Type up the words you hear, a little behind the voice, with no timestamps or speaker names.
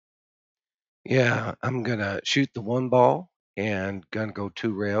Yeah, I'm gonna shoot the one ball and gonna go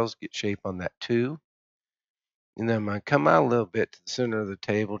two rails, get shape on that two. And then I'm gonna come out a little bit to the center of the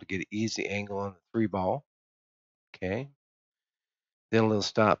table to get an easy angle on the three ball. Okay. Then a little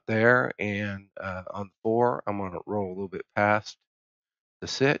stop there. And on the four, I'm gonna roll a little bit past the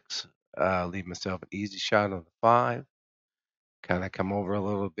six, leave myself an easy shot on the five, kind of come over a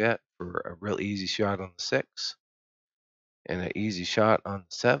little bit for a real easy shot on the six, and an easy shot on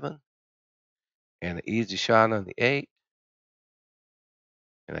the seven, and an easy shot on the eight.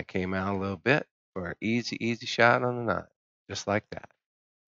 And I came out a little bit for an easy shot on the nine, just like that.